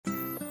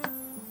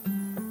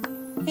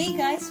Hey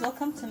guys,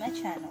 welcome to my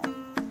channel.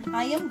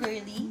 I am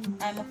Girly.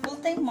 I'm a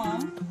full-time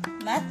mom,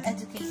 math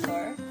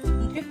educator,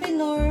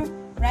 entrepreneur,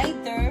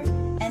 writer,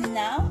 and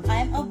now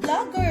I'm a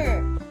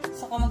vlogger.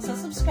 So kung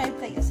magsusubscribe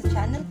kayo sa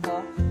channel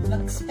ko,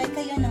 mag-expect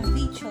kayo ng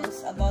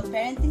videos about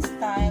parenting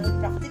style,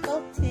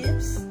 practical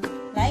tips,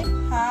 life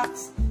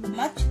hacks,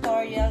 math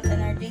tutorial,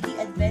 and our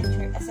daily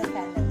adventure as a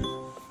family.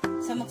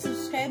 So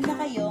mag-subscribe na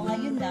kayo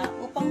ngayon na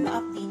upang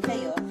ma-update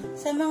kayo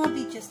sa mga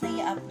videos na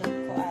i-upload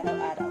ko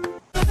araw-araw.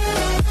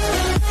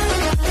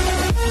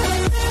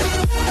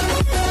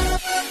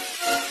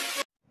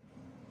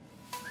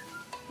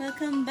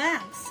 Welcome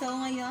back! So,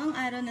 ngayong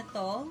araw na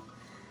to,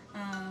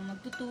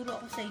 magtuturo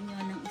ako sa inyo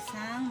ng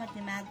isang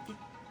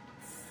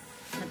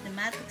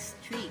mathematics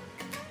trick.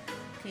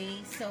 Okay?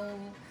 So,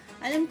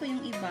 alam ko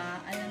yung iba,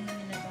 alam na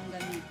nila itong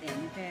gamitin,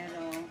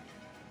 pero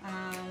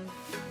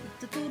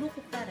tuturo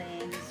ko pa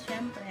rin,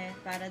 syempre,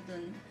 para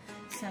dun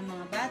sa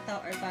mga bata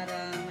or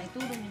para may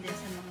tulong din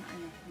sa mga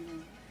anak nyo.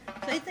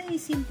 So, ito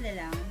yung simple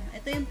lang.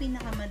 Ito yung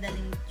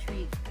pinakamadaling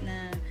trick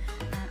na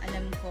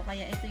alam ko.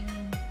 Kaya ito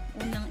yung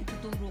unang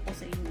ituturo ko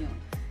sa inyo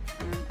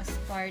as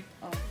part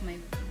of my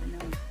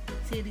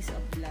series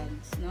of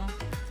vlogs, no?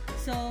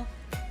 So,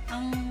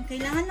 ang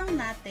kailangan lang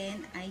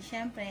natin ay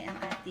syempre ang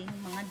ating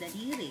mga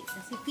daliri.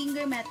 Kasi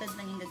finger method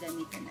lang yung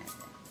gagamitin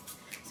natin.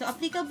 So,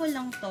 applicable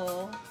lang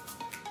to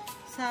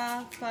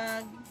sa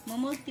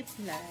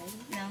pagmumultiply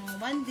ng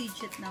one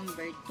digit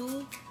number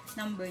to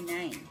number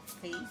 9.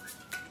 Okay?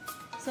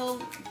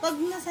 So, pag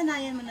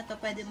nasanayan mo na to,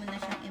 pwede mo na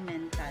siyang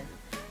i-mental.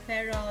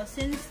 Pero,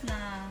 since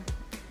na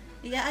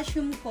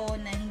i-assume ko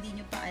na hindi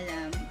nyo pa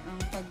alam ang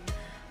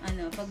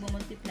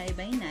pag-multiply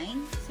by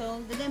 9, so,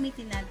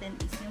 gagamitin natin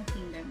is yung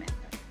finger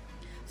method.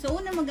 So,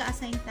 una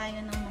mag-a-assign tayo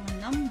ng mga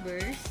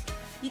numbers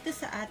dito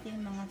sa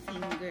ating mga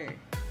finger.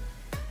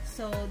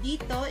 So,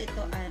 dito,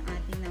 ito ang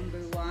ating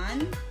number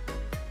 1,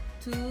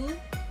 2,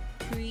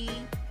 3,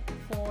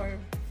 4,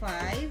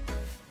 5,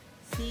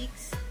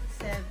 6,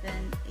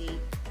 7, 8,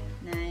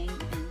 9,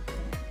 and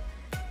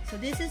 10. So,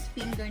 this is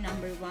finger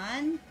number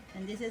 1,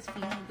 and this is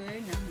finger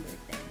number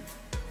 10.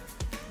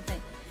 Okay.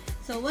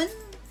 So, when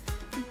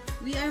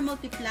we are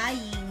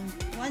multiplying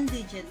one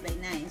digit by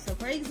 9, so,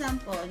 for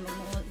example,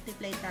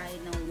 mag-multiply tayo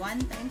ng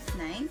 1 times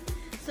 9.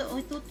 So,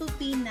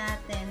 itutupin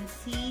natin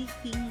si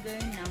finger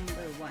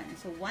number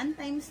 1. So, 1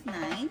 times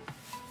 9.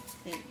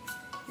 Okay.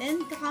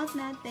 Then, kakount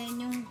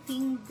natin yung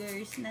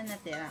fingers na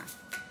natira.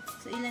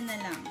 So, ilan na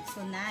lang?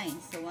 So, 9.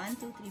 So, 1,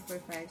 2, 3, 4,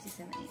 5, 6,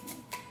 7, 8,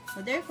 9. So,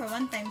 therefore,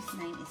 1 times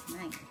 9 is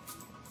 9.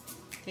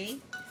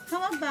 Okay?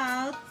 How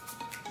about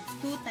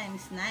 2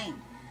 times 9?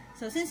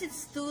 So, since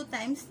it's 2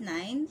 times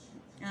 9,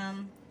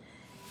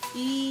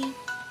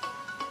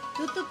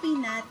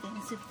 itutupin natin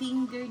sa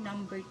finger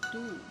number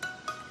 2.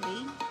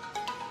 Okay?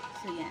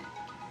 So, yan.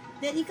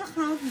 Then,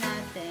 ika-count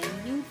natin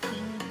yung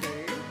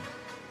finger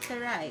sa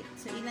right.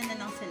 So, ilan na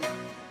lang sila?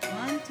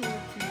 1, 2,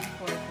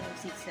 3, 4,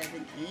 5, 6,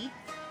 7, 8.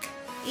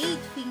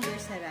 8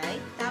 fingers sa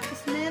right. Tapos,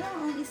 meron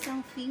ang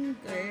isang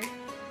finger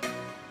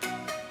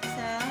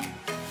sa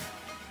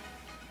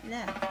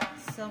left.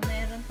 So,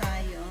 meron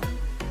tayong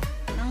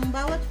ang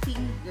bawat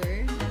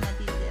finger na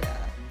natitira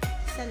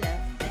sa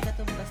left ay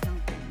katumbas ng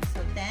 10.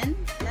 So, 10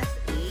 plus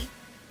 8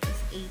 is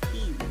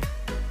 18.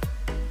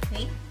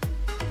 Okay?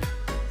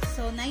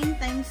 So,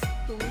 9 times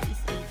 2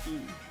 is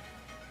 18.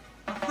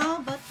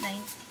 How about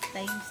 9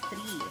 times 3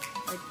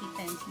 or 3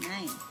 times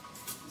 9?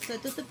 So,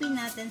 tutupin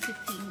natin si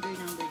finger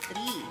number 3.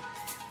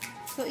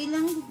 So,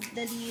 ilang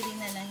daliri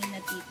na lang yung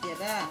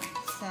natitira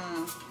sa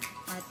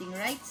ating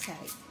right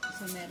side.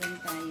 So,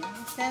 meron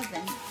tayong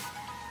 7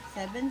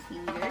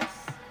 fingers.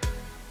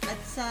 At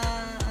sa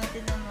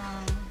ating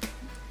namang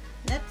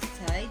left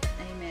side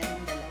ay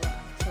meron dalawa.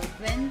 So,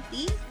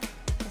 20.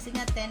 Kasi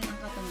nga 10 ang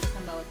katumbas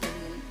ng bawat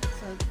daliri.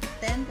 So,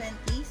 10,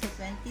 20. So,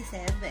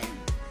 27.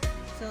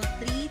 So,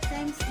 3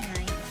 times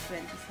 9 is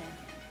 27.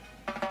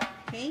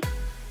 Okay?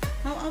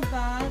 How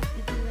about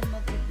if we will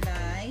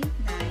multiply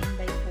 9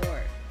 by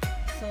 4?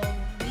 So,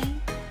 we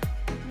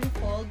will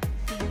fold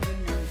finger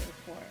number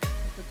 4.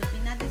 So,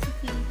 tutupin natin si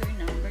finger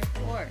number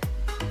 4.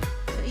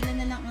 So,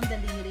 ilan na lang ang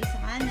daliri sa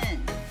kanan?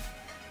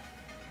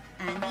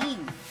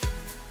 6.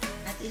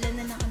 At ilan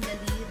na lang ang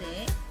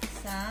daliri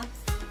sa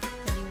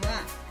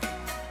kaliwa?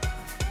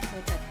 So,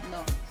 3.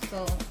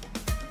 So,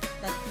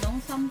 3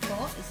 10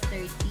 is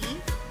 30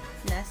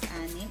 plus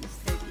 6 is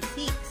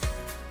 36.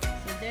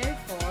 So,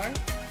 therefore,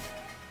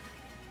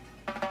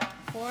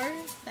 4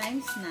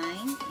 times 9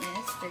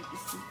 is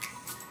 36.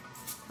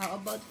 How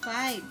about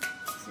 5?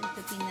 So,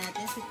 itupin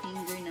natin si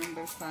finger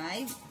number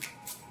 5.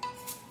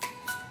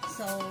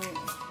 So,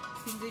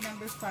 finger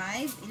number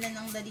 5, ilan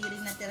ang daliri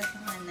natira sa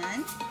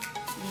kanan?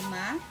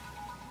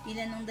 5.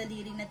 Ilan ang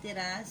daliri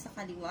natira sa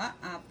kaliwa?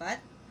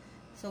 4.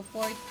 So,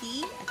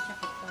 40 at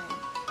saka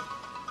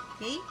 5.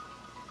 Okay?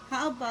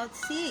 How about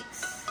 6?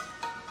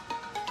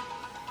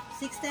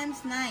 6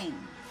 times 9.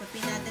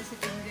 Itupin natin si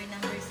finger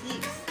number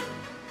 6.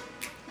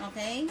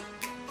 Okay?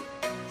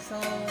 So,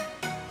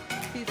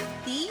 50,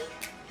 5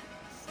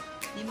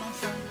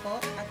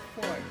 10 at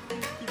 4.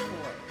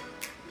 54.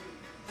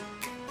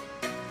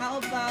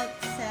 about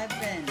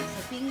 7? So,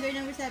 finger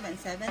number 7.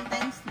 7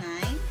 times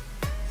 9.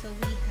 So,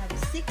 we have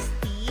 60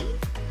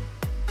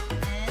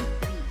 and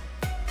 3.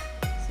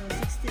 So,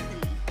 63.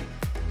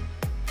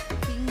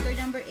 Finger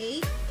number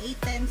 8.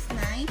 8 times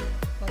 9.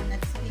 Pag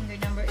next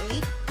finger number 8.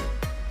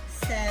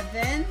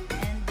 7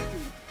 and 2.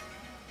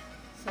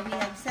 So, we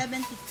have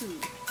 72.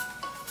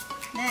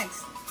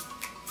 Next,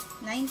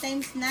 9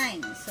 times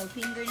 9. So,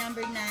 finger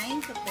number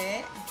 9.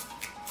 Tupi.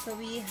 So,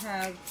 we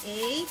have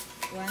 8.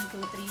 1,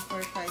 2, 3,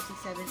 4, 5,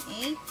 6, 7,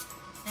 8.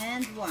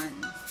 And 1.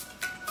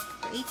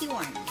 So,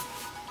 81.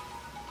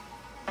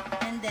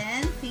 And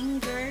then,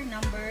 finger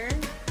number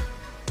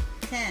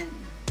 10.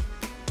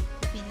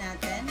 Pin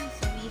natin.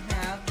 So, we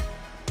have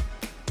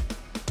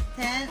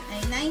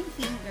 9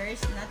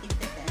 fingers, not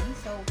into 10.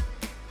 So,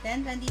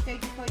 10, 20,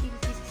 30, 40,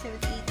 50, 60,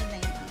 70, 80,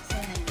 90. So,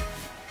 90.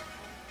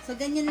 So,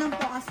 ganyan lang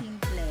po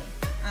kasimple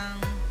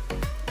ang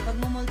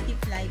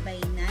pagmumultiply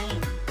by 9.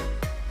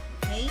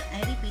 Okay?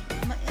 I repeat,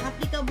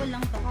 applicable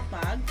lang to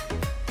kapag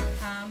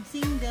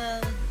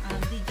single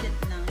digit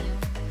lang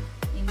yung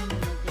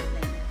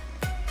i-multiply natin.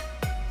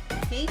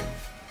 Okay?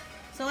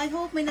 So, I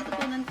hope may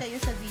natutunan kayo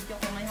sa video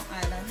ko ngayong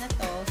araw na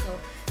to. So,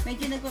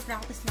 medyo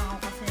nagpa-practice lang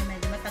ako kasi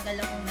medyo matagal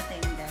akong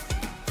natendas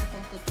sa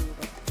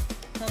pagtuturo.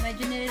 So,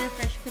 medyo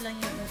nire-refresh ko lang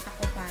yung utak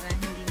ko para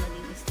hindi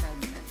maging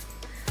stagnant.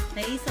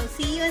 Okay? So,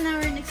 see you in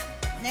our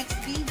next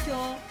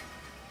video.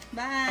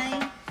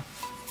 Bye!